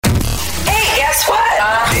RX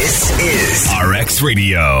what? This is RX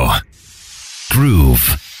Radio.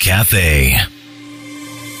 Groove Cafe.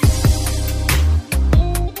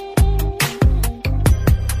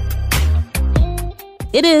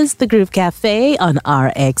 It is the Groove Cafe on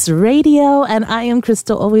RX Radio, and I am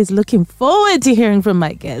Crystal, always looking forward to hearing from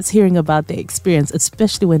my guests, hearing about their experience,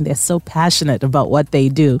 especially when they're so passionate about what they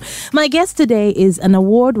do. My guest today is an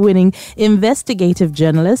award-winning investigative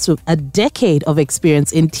journalist with a decade of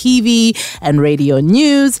experience in TV and radio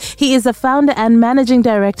news. He is the founder and managing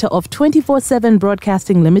director of 24/7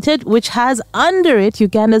 Broadcasting Limited, which has under it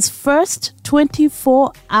Uganda's first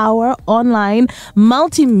 24-hour online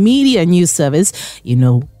multimedia news service. You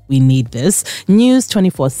know, we need this. News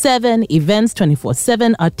 24/7, events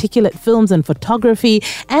 24/7, articulate films and photography,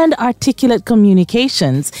 and articulate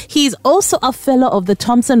communications. He's also a fellow of the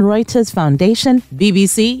Thomson Reuters Foundation,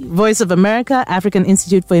 BBC, Voice of America, African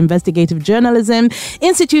Institute for Investigative Journalism,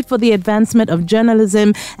 Institute for the Advancement of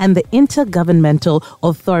Journalism, and the Intergovernmental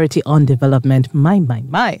Authority on Development. My.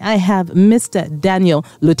 I have Mr. Daniel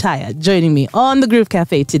Lutaya joining me on the Groove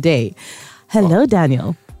Cafe today. Hello,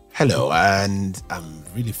 Daniel. Hello, and I'm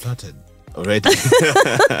really flattered already.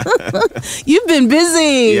 You've been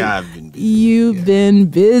busy. Yeah, I've been busy. You've been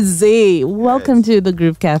busy. Welcome to the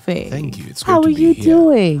Groove Cafe. Thank you. It's great How to are be you here.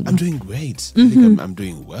 doing? I'm doing great. I think I'm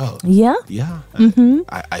doing well. Yeah? Yeah.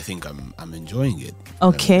 I think I'm enjoying it.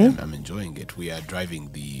 Okay. I'm enjoying it. We are driving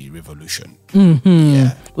the revolution.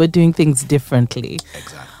 Yeah. We're doing things differently.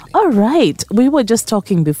 Exactly. All right. We were just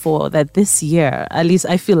talking before that this year, at least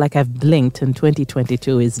I feel like I've blinked and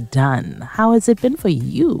 2022 is done. How has it been for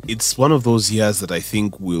you? It's one of those years that I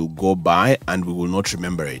think will go by and we will not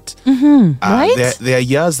remember it. Right? There are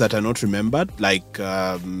years that are not remembered, like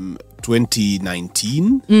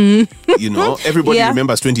 2019. You know, everybody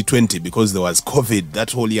remembers 2020 because there was COVID.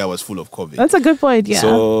 That whole year was full of COVID. That's a good point, yeah.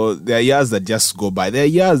 So there are years that just go by. There are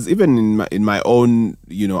years, even in my own,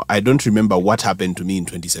 you know, I don't remember what happened to me in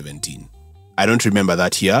 2017. I don't remember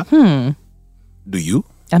that year. Do you?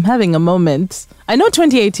 I'm having a moment. I know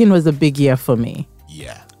 2018 was a big year for me.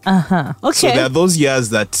 Yeah. Okay. So there are those years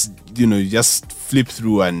that, you know, you just flip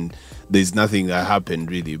through and there's nothing that happened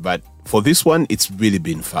really. But for this one, it's really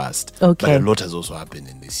been fast. Okay. But a lot has also happened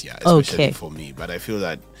in this year, especially for me. But I feel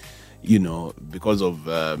that, you know, because of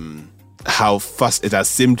how fast it has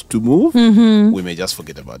seemed to move, we may just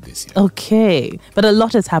forget about this year. Okay. But a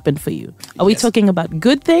lot has happened for you. Are we talking about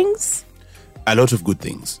good things? A lot of good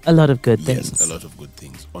things. A lot of good things. Yes, a lot of good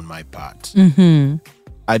things on my part.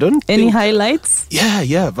 I don't Any think, highlights?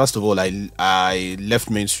 Yeah. First of all, I left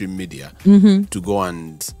mainstream media to go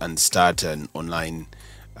and start an online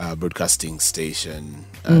broadcasting station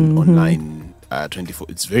and online 24.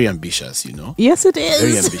 It's very ambitious, you know. Yes, it is.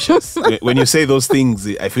 Very ambitious. When you say those things,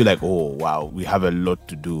 I feel like, oh wow, we have a lot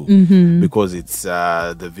to do because it's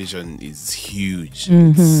the vision is huge.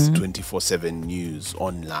 It's 24/7 news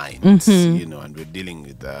online. It's, you know, and we're dealing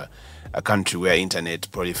with a country where internet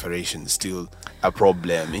proliferation is still a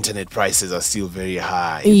problem. Internet prices are still very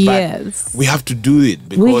high. Yes. But we have to do it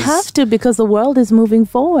because the world is moving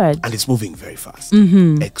forward. And it's moving very fast.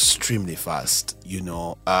 Extremely fast, you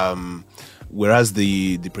know. Whereas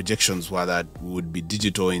the projections were that we would be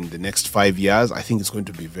digital in the next 5 years, I think it's going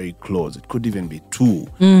to be very close. It could even be 2.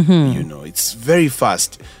 You know, it's very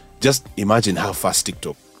fast. Just imagine how fast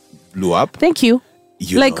TikTok blew up. Thank you.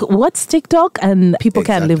 What's TikTok? And people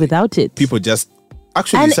can't live without it. People just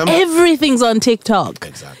actually everything's on TikTok.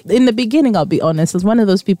 Exactly. In the beginning, I'll be honest, I was one of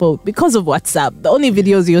those people, because of WhatsApp, the only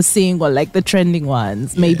videos you're seeing were like the trending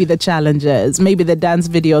ones, maybe the challenges, maybe the dance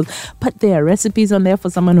videos, but there are recipes on there for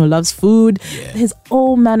someone who loves food. There's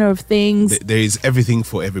all manner of things. There is everything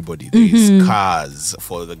for everybody. There is cars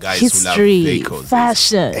for the guys who love vehicles.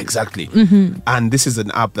 Fashion. Exactly. And this is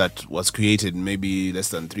an app that was created maybe less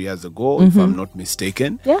than 3 years ago, if I'm not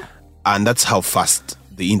mistaken. Yeah. And that's how fast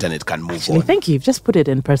the internet can move on. Thank you. You've just put it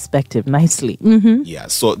in perspective nicely. Yeah,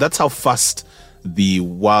 so that's how fast the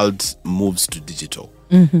world moves to digital.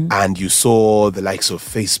 And you saw the likes of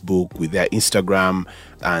Facebook with their Instagram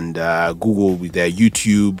and Google with their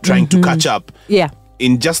YouTube trying to catch up. Yeah.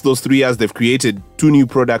 In just those 3 years, they've created 2 new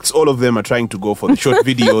products. All of them are trying to go for the short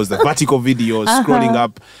videos, the vertical videos, scrolling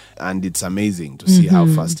up. And it's amazing to see how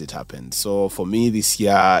fast it happened. So for me this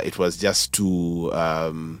year, it was just to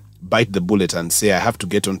bite the bullet and say I have to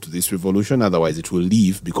get onto this revolution, otherwise it will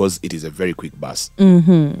leave because it is a very quick bus.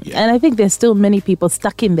 And I think there's still many people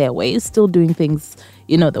stuck in their ways, still doing things,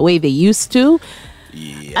 you know, the way they used to.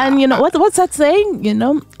 Yeah. And what's that saying?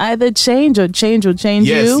 Either change or change will change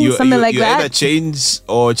you. Something like you that. Either change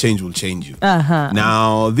or change will change you.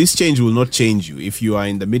 Now, this change will not change you. If you are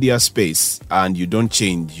in the media space and you don't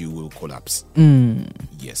change, you will collapse.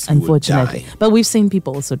 Yes, you unfortunately. will die. But we've seen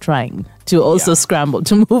people also trying to also scramble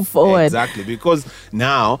to move forward. Exactly, because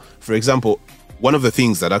now, for example, one of the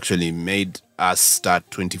things that actually made us start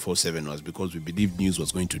 24/7 was because we believed news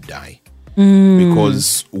was going to die.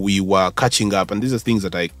 Because we were catching up, and these are things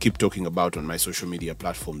that I keep talking about on my social media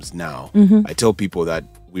platforms now. I tell people that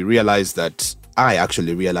I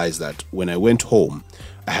actually realized that when I went home,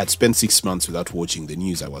 I had spent 6 months without watching the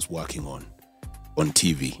news I was working on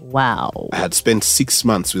TV. Wow. I had spent 6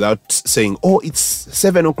 months without saying, it's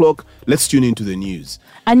 7 o'clock, let's tune into the news.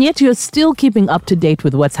 And yet you're still keeping up to date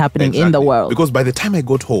with what's happening in the world. Because by the time I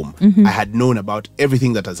got home, I had known about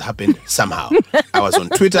everything that has happened somehow. I was on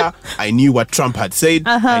Twitter. I knew what Trump had said.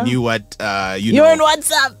 I knew what, You're on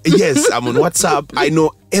WhatsApp. Yes, I'm on WhatsApp. I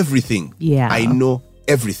know everything. Yeah. I know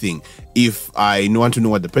everything. If I want to know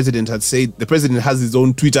what the president had said, the president has his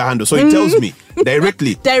own Twitter handle. So he tells me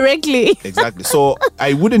directly. Exactly. So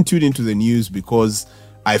I wouldn't tune into the news because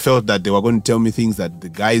I felt that they were going to tell me things that the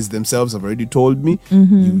guys themselves have already told me.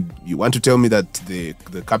 You want to tell me that the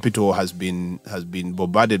Capitol has been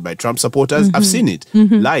bombarded by Trump supporters? I've seen it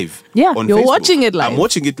live. Yeah, on you're Facebook. watching it live. I'm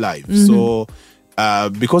watching it live. So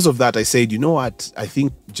because of that, I said, you know what? I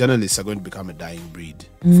think journalists are going to become a dying breed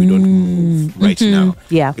if we don't move right now.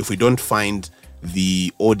 Yeah. If we don't find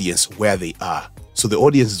the audience where they are. So the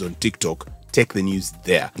audience is on TikTok. Take the news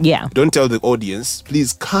there. Yeah. Don't tell the audience,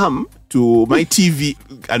 please come to my TV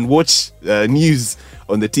and watch news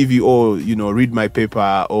on the TV, or read my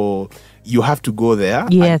paper, or you have to go there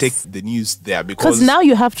and take the news there, because now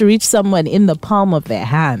you have to reach someone in the palm of their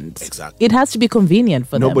hand. Exactly. It has to be convenient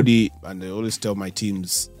for them. And I always tell my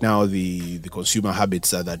teams now, the consumer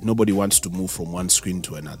habits are that nobody wants to move from one screen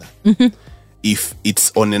to another. If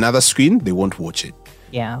it's on another screen, they won't watch it.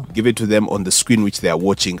 Yeah. Give it to them on the screen which they are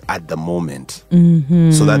watching at the moment,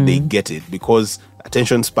 so that they get it, because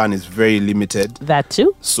attention span is very limited. That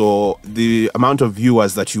too. So the amount of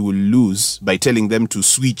viewers that you will lose by telling them to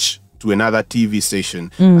switch to another TV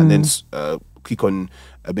station and then click on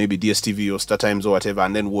maybe DSTV or StarTimes or whatever,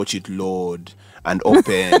 and then watch it load and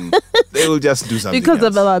open, they will just do something because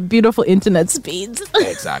else. of our beautiful internet speeds.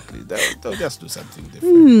 Exactly. They'll just do something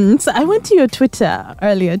different. So I went to your Twitter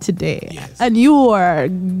earlier today, Yes. and you were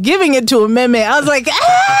giving it to Umeme. I was like,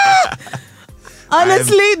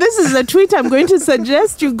 honestly, this is a tweet I'm going to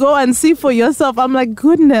suggest you go and see for yourself. I'm like,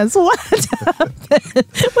 goodness, what happened?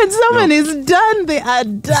 When someone is done, they are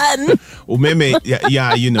done.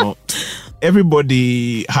 Umeme,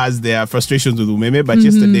 everybody has their frustrations with Umeme, but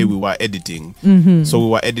yesterday we were editing. So we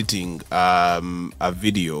were editing a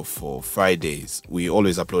video for Fridays. We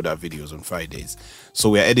always upload our videos on Fridays. So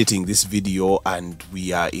we are editing this video and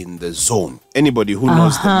we are in the zone. Anybody who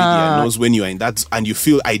knows the media knows when you are in that and you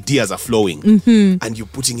feel ideas are flowing and you're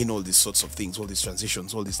putting in all these sorts of things, all these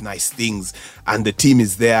transitions, all these nice things, and the team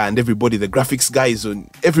is there and everybody, the graphics guys,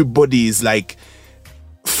 everybody is like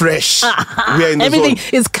fresh. We are in the Everything zone.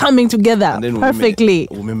 is coming together And then perfectly.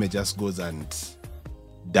 Umeme just goes and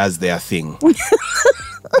does their thing.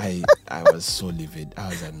 I was so livid. I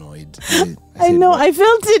was annoyed. I said, know. "What?" I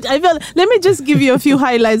felt it. Let me just give you a few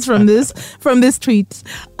highlights from this tweet.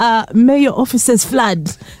 May your offices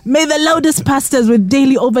flood. May the loudest pastors with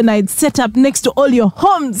daily overnights set up next to all your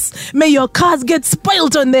homes. May your cars get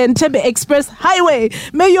spoilt on the Entebbe Express Highway.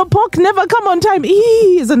 May your pork never come on time.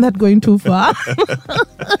 Isn't that going too far?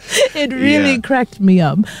 It really cracked me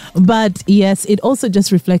up. But yes, it also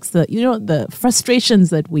just reflects the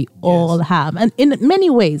frustrations that we all have, and in many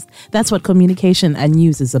ways, that's what communication and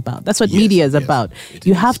news is about. That's what media is about.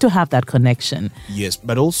 You have to have that connection. Yes,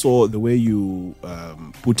 but also the way you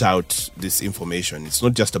put out this information, it's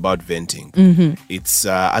not just about venting. It's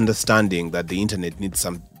understanding that the internet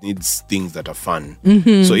needs things that are fun.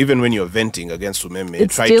 So even when you're venting against Umeme,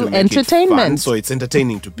 It's try still to make it fun, entertainment. so it's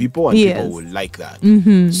entertaining to people and Yes. people will like that.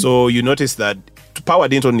 So you notice that power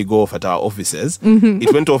didn't only go off at our offices,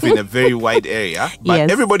 it went off in a very wide area, but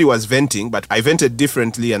Yes. everybody was venting, but I vented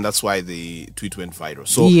differently, and that's why the tweet went viral.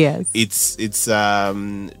 So Yes. it's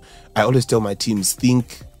I always tell my teams,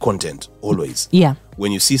 think content always. Yeah.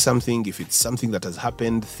 When you see something, if it's something that has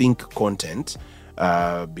happened, think content,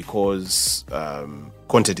 because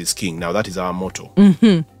content is king. Now that is our motto.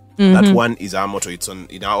 That one is our motto. It's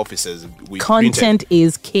in our offices. Content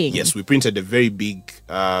is king. Yes, we printed a very big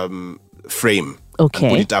frame Okay.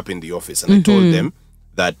 and put it up in the office, and I told them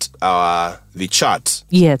that the chart,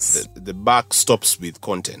 Yes. the back stops with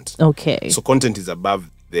content. Okay. So content is above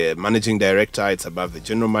the managing director, it's above the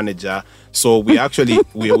general manager. So we actually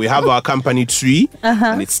we have our company tree,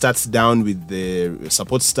 and it starts down with the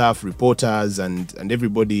support staff, reporters, and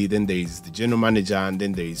everybody. Then there is the general manager, and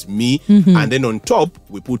then there is me, and then on top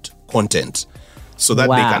we put content, so that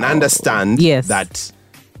they can understand that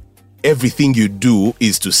everything you do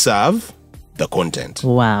is to serve the content.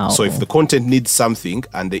 Wow. So if the content needs something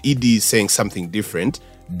and the ED is saying something different,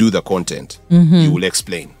 do the content. You will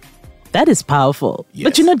explain. That is powerful. Yes.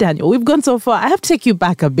 But you know, Daniel, we've gone so far. I have to take you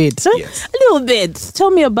back a bit. Yes. A little bit.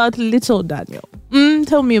 Tell me about little Daniel.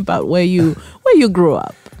 Tell me about where you grew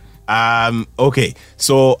up. Okay.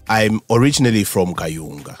 So I'm originally from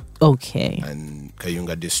Kayunga. Okay. And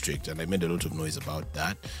Kayunga district, and I made a lot of noise about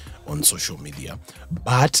that on social media.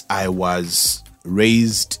 But I was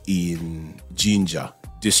raised in Jinja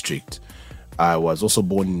district. I was also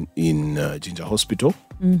born in Jinja Hospital.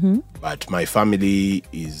 But my family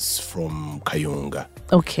is from Kayunga.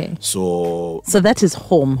 Okay. So that is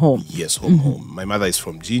home. Yes, home. My mother is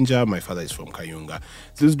from Jinja, my father is from Kayunga.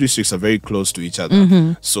 These districts are very close to each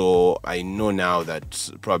other. So I know now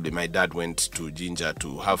that probably my dad went to Jinja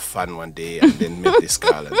to have fun one day and then met this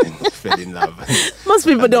girl and then fell in love. Most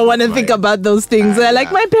people don't want to think about those things. They're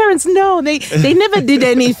like, my parents, no, they never did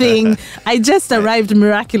anything. I just arrived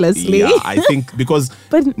miraculously. Yeah, I think because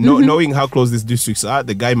knowing how close these districts are,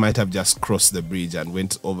 the guy might have just crossed the bridge and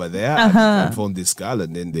went over there and found this girl,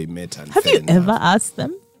 and then they met and have fell you in love. ever asked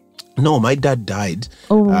them? No, my dad died.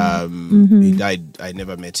 He died. I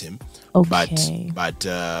never met him. Okay. But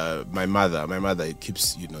my mother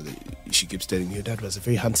keeps, she keeps telling me, your dad was a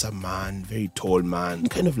very handsome man, very tall man,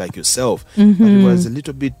 kind of like yourself. But he was a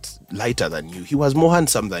little bit lighter than you. He was more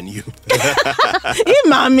handsome than you. Hey,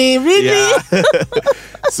 mommy, really? Yeah.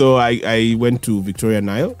 So I went to Victoria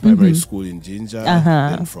Nile Primary School in Jinja.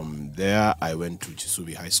 Then from there, I went to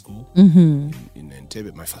Chisubi High School in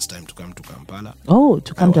Entebbe. My first time to come to Kampala. Oh,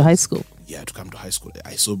 to come to high school. Yeah, to come to high school.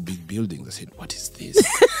 I saw big buildings. I said, what is this?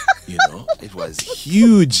 It was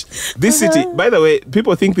huge. This city, by the way,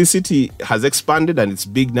 people think this city has expanded and it's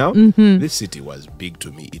big now. This city was big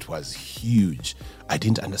to me. It was huge. I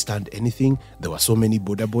didn't understand anything. There were so many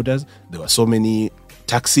borders. There were so many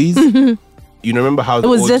taxis. You remember how it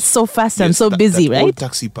was just so fast and so busy, that right? old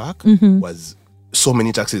taxi park was so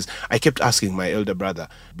many taxis. I kept asking my elder brother,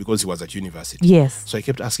 because he was at university. Yes. So I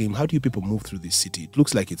kept asking him, how do you people move through this city? It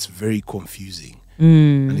looks like it's very confusing.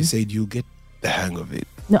 And he said, you get the hang of it.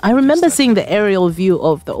 No, I remember seeing the aerial view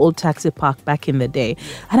of the old taxi park back in the day.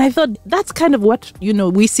 And I thought that's kind of what,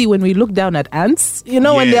 we see when we look down at ants, when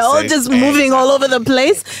they're all just moving all over the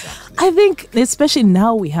place. Exactly. I think, especially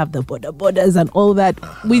now we have the borders and all that.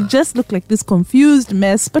 We just look like this confused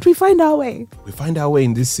mess, but we find our way. We find our way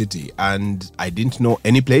in this city. And I didn't know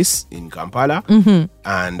any place in Kampala.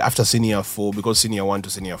 And after senior 4, because senior 1 to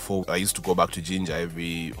senior 4, I used to go back to Jinja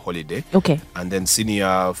every holiday. Okay. And then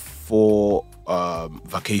senior 4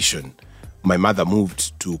 vacation, my mother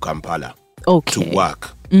moved to Kampala to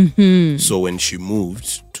work. So when she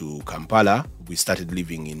moved to Kampala, we started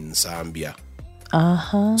living in Zambia.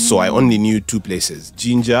 So I only knew 2 places,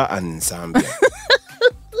 Jinja and Zambia.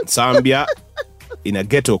 Zambia, in a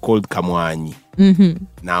ghetto called Kamwanyi.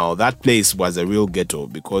 Now that place was a real ghetto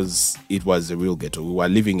because it was a real ghetto. We were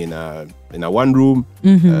living in a one room,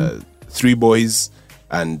 3 boys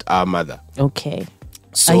and our mother. Okay.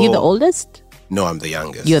 So, are you the oldest? No, I'm the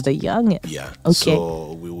youngest. You're the youngest. Yeah. Okay.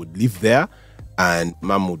 So we would live there, and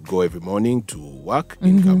Mom would go every morning to work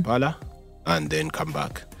in Kampala and then come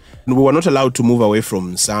back. And we were not allowed to move away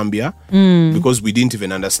from Zambia because we didn't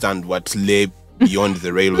even understand what lay beyond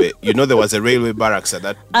the railway. There was a railway barracks at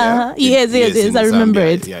that. Yes. I remember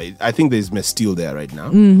it. Yeah, I think there's still there right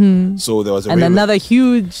now. So there was a another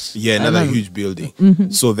huge. Yeah, another huge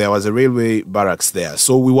building. So there was a railway barracks there.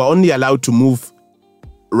 So we were only allowed to move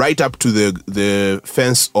right up to the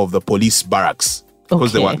fence of the police barracks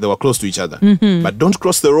because they were close to each other. But don't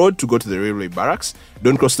cross the road to go to the railway barracks.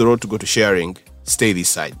 Don't cross the road to go to Sharing. Stay this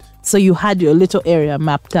side. So you had your little area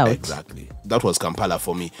mapped out. Exactly. That was Kampala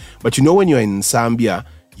for me. But when you're in Zambia,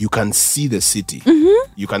 you can see the city.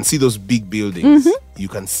 You can see those big buildings. You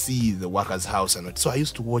can see the workers' house. So I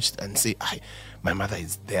used to watch and say, my mother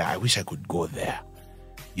is there. I wish I could go there.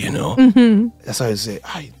 That's why I say,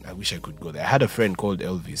 I wish I could go there. I had a friend called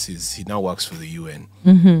Elvis. He now works for the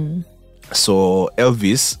UN. So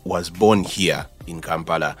Elvis was born here in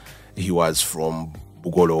Kampala. He was from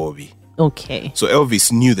Bugolobi. Okay. So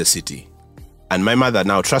Elvis knew the city. And my mother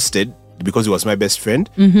now trusted, because he was my best friend,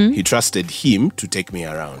 he trusted him to take me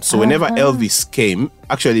around. So whenever Elvis came,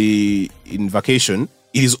 actually in vacation,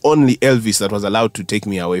 it is only Elvis that was allowed to take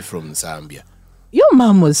me away from Zambia. Your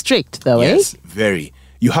mom was strict though, Yes, very.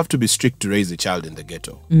 you have to be strict to raise a child in the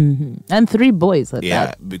ghetto. And 3 boys at Yeah,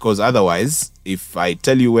 that. because otherwise, if I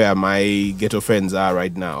tell you where my ghetto friends are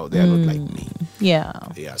right now, they are not like me. Yeah.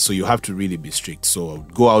 Yeah, so you have to really be strict. So I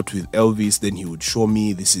would go out with Elvis, then he would show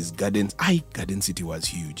me this is Garden. Garden City was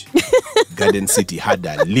huge. Garden City had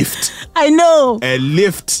a lift. I know. A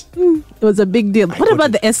lift. It was a big deal. What got about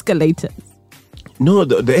it. the escalators? No,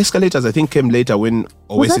 the escalators I think came later when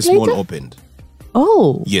Oasis that Mall later? opened.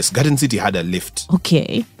 Oh, Yes, Garden City had a lift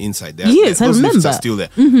okay. inside there. Yes, I those lifts are remember. still there.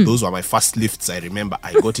 Those were my first lifts. I remember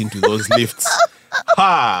I got into those lifts.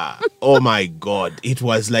 Oh my God. It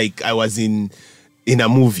was like I was in a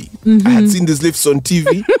movie. I had seen these lifts on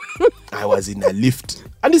TV. I was in a lift.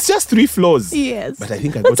 And it's just 3 floors. Yes. But I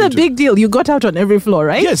think I got That's a into big deal. You got out on every floor,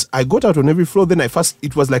 right? Yes, I got out on every floor. Then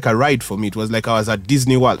it was like a ride for me. It was like I was at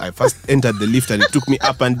Disney World. I first entered the lift and it took me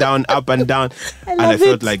up and down. And I love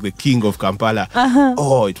felt it. like the king of Kampala.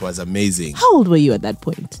 Oh, it was amazing. How old were you at that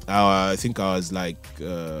point? I think I was like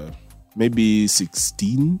maybe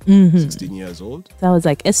 16 years old. That was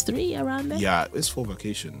like S3 around there? Yeah, it's for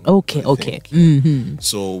vacation. Okay, I okay. think.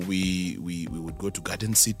 So we would go to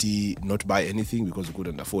Garden City, not buy anything because we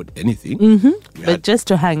couldn't afford anything. We But had- just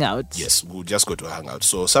to hang out. Yes, we would just go to hang out.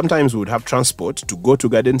 So sometimes we would have transport to go to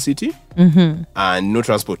Garden City and no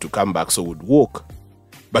transport to come back. So we'd walk.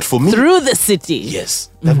 But for me, Through the city. yes,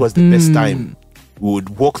 that was the best time. We would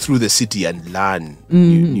walk through the city and learn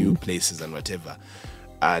new places and whatever.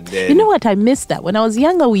 And then, You know what? I missed that. When I was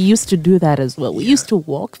younger, we used to do that as well. We used to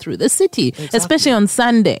walk through the city, especially on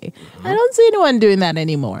Sunday. I don't see anyone doing that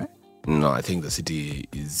anymore. no, I think the city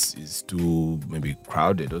is too maybe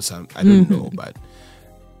crowded or something. I don't know, but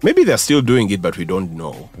maybe they're still doing it, but we don't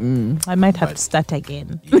know. I might have to start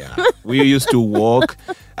again. Yeah, we used to walk,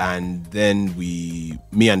 and then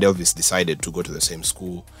me and Elvis decided to go to the same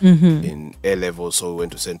school in A level, so we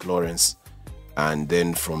went to St. Lawrence, and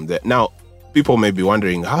then from there. Now, people may be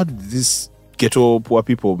wondering, how did these ghetto poor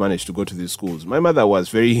people manage to go to these schools? My mother was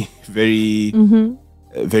very, very,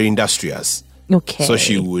 very industrious. Okay. So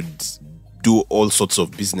she would do all sorts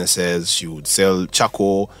of businesses. She would sell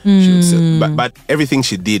charcoal. She would sell, but everything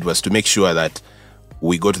she did was to make sure that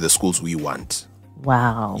we go to the schools we want.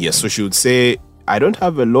 Wow. Yes, so she would say, I don't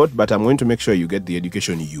have a lot, but I'm going to make sure you get the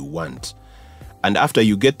education you want. And after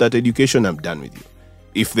you get that education, I'm done with you.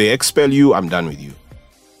 If they expel you, I'm done with you.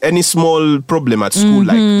 Any small problem at school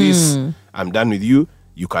like this, I'm done with you.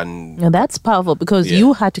 You can... Now that's powerful because Yeah.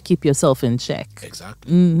 you had to keep yourself in check.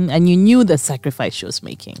 Exactly. And you knew the sacrifice she was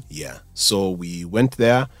making. Yeah. So we went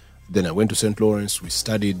there. Then I went to St. Lawrence. We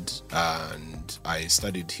studied, and I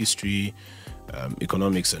studied history,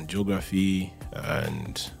 economics, and geography,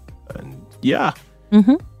 and yeah.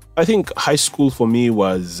 I think high school for me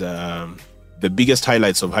was the biggest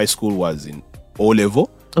highlights of high school was in O level.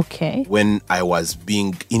 Okay. When I was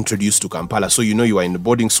being introduced to Kampala. So, you are in a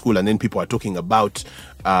boarding school and then people are talking about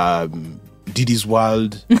Didi's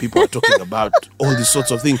World. People are talking about all these sorts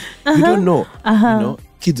of things. You don't know.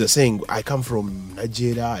 Kids are saying, I come from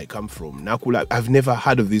Nigeria, I come from Nakula. I've never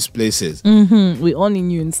heard of these places. We only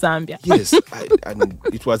knew in Zambia. Yes, and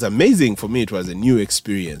it was amazing for me. It was a new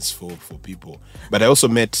experience for people. But I also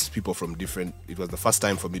met people from different. It was the first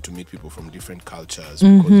time for me to meet people from different cultures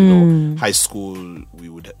because high school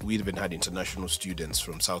we even had international students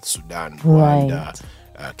from South Sudan, Rwanda,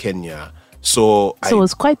 Kenya. So it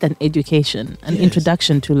was quite an education, an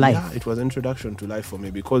introduction to life. Yeah, it was an introduction to life for me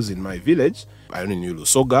because in my village, I only knew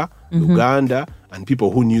Lusoga, Luganda, and people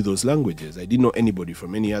who knew those languages. I didn't know anybody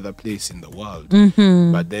from any other place in the world.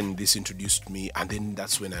 But then this introduced me, and then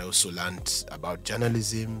that's when I also learned about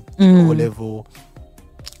journalism, O level,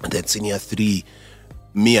 and then senior 3.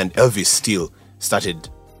 Me and Elvis still started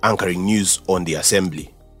anchoring news on the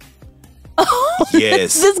assembly.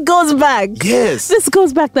 Yes. This goes back. Yes. This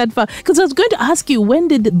goes back that far. Because I was going to ask you, when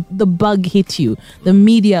did the bug hit you? The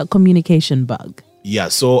media communication bug? Yeah,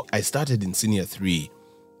 so I started in senior 3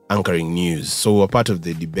 anchoring news. So we're part of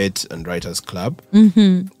the Debate and Writers Club.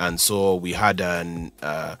 And so we had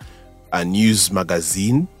a news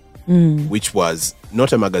magazine, which was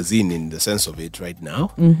not a magazine in the sense of it right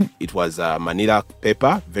now. It was a Manila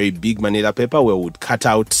paper, very big Manila paper, where we would cut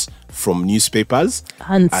out from newspapers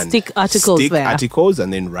And stick articles there. articles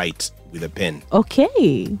and then write with a pen.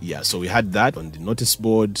 Okay. Yeah, so we had that on the notice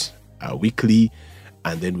board weekly,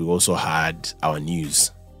 and then we also had our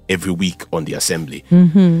news every week on the assembly.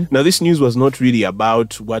 Now, this news was not really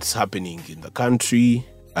about what's happening in the country.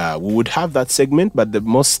 We would have that segment, but the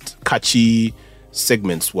most catchy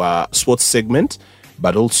segments were sports segment,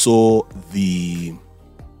 but also the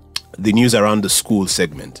the news around the school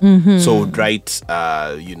segment. So would write,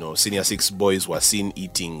 senior 6 boys were seen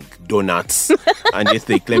eating donuts, and yet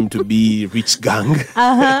they claim to be rich gang.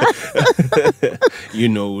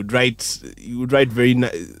 Would write very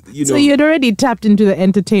nice. So you'd already tapped into the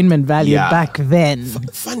entertainment value back then.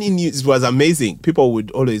 Funny news. It was amazing. People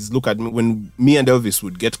would always look at me when me and Elvis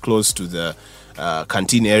would get close to the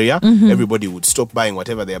canteen area. Everybody would stop buying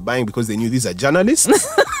whatever they're buying because they knew these are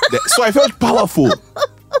journalists. So I felt powerful.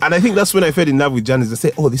 And I think that's when I fell in love with journalists. I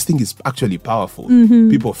say, oh, this thing is actually powerful.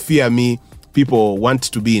 People fear me. People want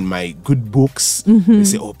to be in my good books. They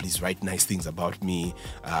say, oh, please write nice things about me.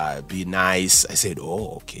 Be nice. I said,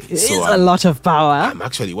 oh, okay. It's a lot of power. I'm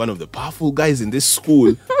actually one of the powerful guys in this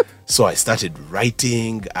school. So I started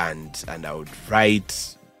writing, and I would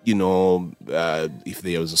write, if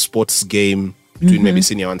there was a sports game between maybe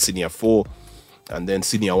senior 1, senior 4, and then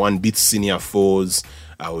senior 1 beats senior 4s.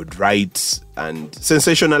 I would write and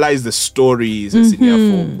sensationalize the stories. The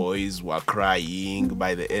senior 4 boys were crying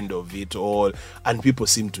by the end of it all, and people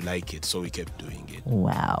seemed to like it, so we kept doing it.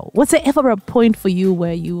 Wow. Was there ever a point for you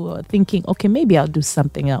where you were thinking, okay, maybe I'll do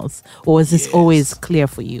something else? Or was this always clear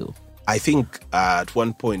for you? I think at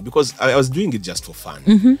one point, because I was doing it just for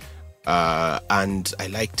fun, and I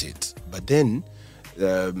liked it. But then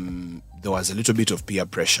there was a little bit of peer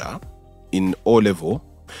pressure in O-level.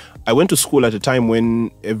 I went to school at a time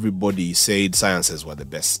when everybody said sciences were the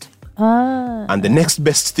best. And the next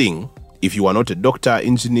best thing, if you are not a doctor,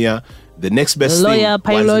 engineer, the next best lawyer, thing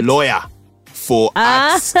pilot. was lawyer. For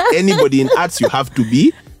arts, anybody in arts, you have to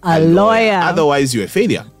be a lawyer. Otherwise, you're a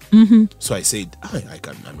failure. So I said,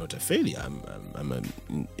 I'm not a failure. I'm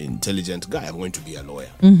an intelligent guy. I'm going to be a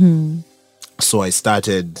lawyer. So I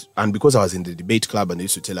started, and because I was in the debate club and they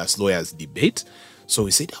used to tell us lawyers debate, so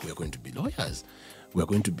we said, we're going to be lawyers. We're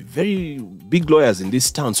going to be very big lawyers in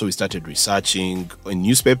this town. So we started researching in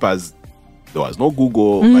newspapers. There was no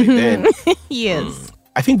Google by then. Yes.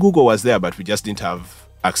 I think Google was there, but we just didn't have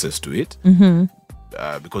access to it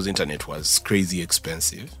because internet was crazy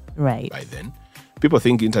expensive by then. People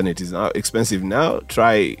think internet is now expensive now.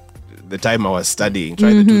 Try the time I was studying,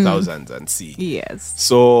 try the 2000s and see. Yes.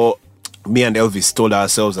 So me and Elvis told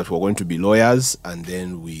ourselves that we were going to be lawyers, and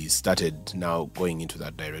then we started now going into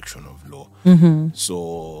that direction of law.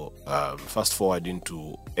 So fast forward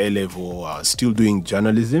into A-level, I was still doing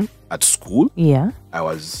journalism at school. Yeah. I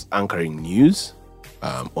was anchoring news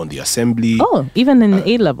on the assembly. Oh, even in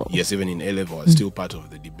A-level? Yes, even in A-level, I was still part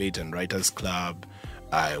of the debate and writers club.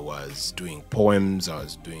 I was doing poems.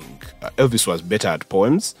 Elvis was better at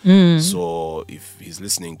poems. So if he's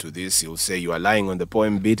listening to this, he'll say, you are lying on the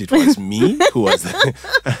poem bit. It was me who was...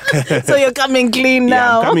 So you're coming clean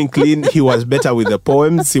now. I'm coming clean. He was better with the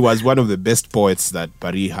poems. He was one of the best poets that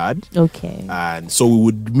Paris had. Okay. And so we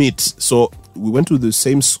would meet. So we went to the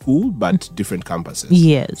same school, but different campuses.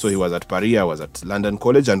 Yes. So he was at Paris, I was at London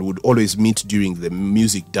College, and would always meet during the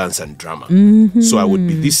music, dance, and drama. So I would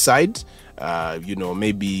be this side,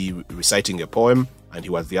 maybe reciting a poem, and he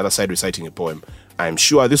was the other side reciting a poem. I'm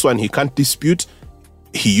sure this one he can't dispute.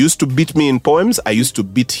 He used to beat me in poems. I used to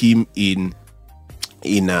beat him in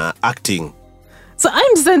acting. So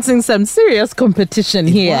I'm sensing some serious competition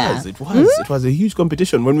here. It was a huge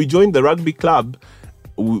competition. When we joined the rugby club,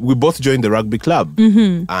 we both joined the rugby club,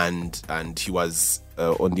 and he was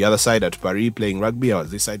on the other side at Paris playing rugby. I was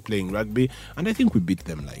this side playing rugby, and I think we beat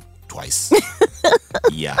them like twice.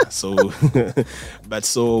 Yeah, so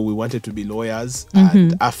we wanted to be lawyers,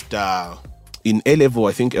 and after in A-level,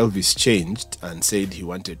 I think Elvis changed and said he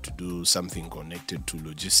wanted to do something connected to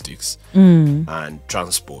logistics and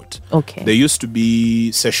transport. Okay. There used to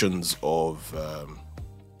be sessions of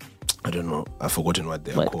I don't know, I've forgotten what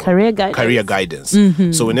they're called. Career guidance. Career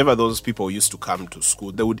guidance. So whenever those people used to come to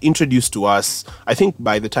school, they would introduce to us, I think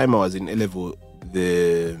by the time I was in A-level,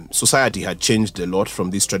 the society had changed a lot from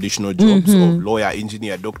these traditional jobs of lawyer,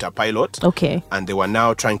 engineer, doctor, pilot. Okay. And they were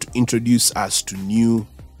now trying to introduce us to new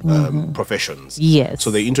professions. Yes. So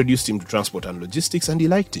they introduced him to transport and logistics, and he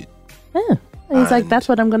liked it. He's like, that's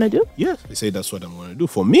what I'm going to do? Yes, they said that's what I'm going to do.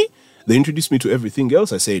 For me, they introduced me to everything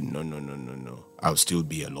else. I said, no. I'll still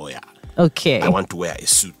be a lawyer. Okay. I want to wear a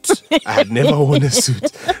suit. I had never worn a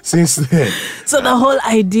suit since then. So the whole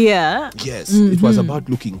idea... Yes, it was about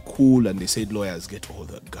looking cool, and they said lawyers get all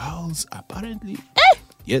the girls, apparently.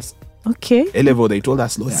 Yes. Okay. A-level, they told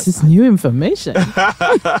us lawyers. This is new information.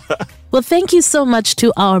 Well, thank you so much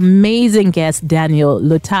to our amazing guest, Daniel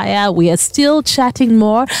Lutaya. We are still chatting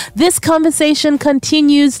more. This conversation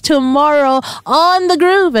continues tomorrow on The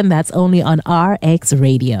Groove, and that's only on RX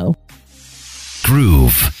Radio.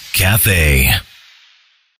 Groove Cafe.